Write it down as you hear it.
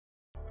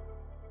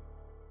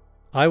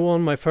I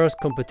won my first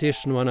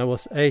competition when I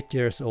was 8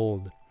 years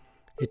old.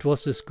 It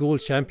was the school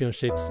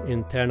championships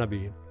in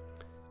Tärnaby.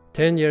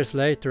 10 years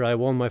later I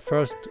won my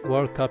first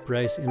World Cup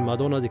race in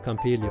Madonna di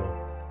Campiglio.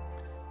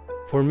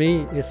 For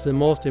me it's the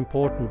most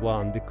important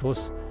one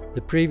because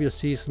the previous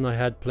season I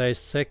had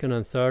placed second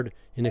and third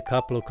in a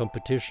couple of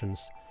competitions,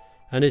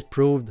 and it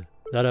proved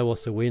that I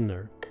was a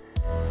winner.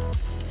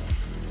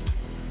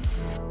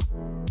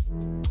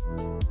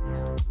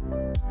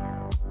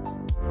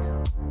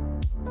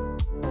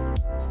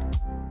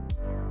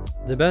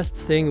 The best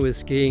thing with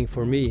skiing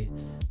for me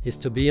is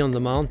to be on the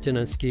mountain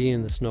and ski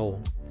in the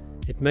snow.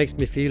 It makes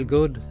me feel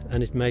good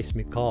and it makes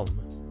me calm.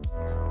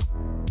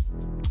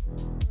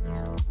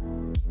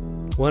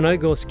 When I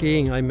go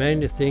skiing I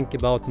mainly think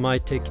about my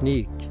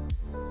technique,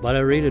 but I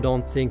really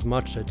don't think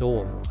much at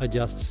all, I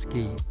just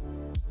ski.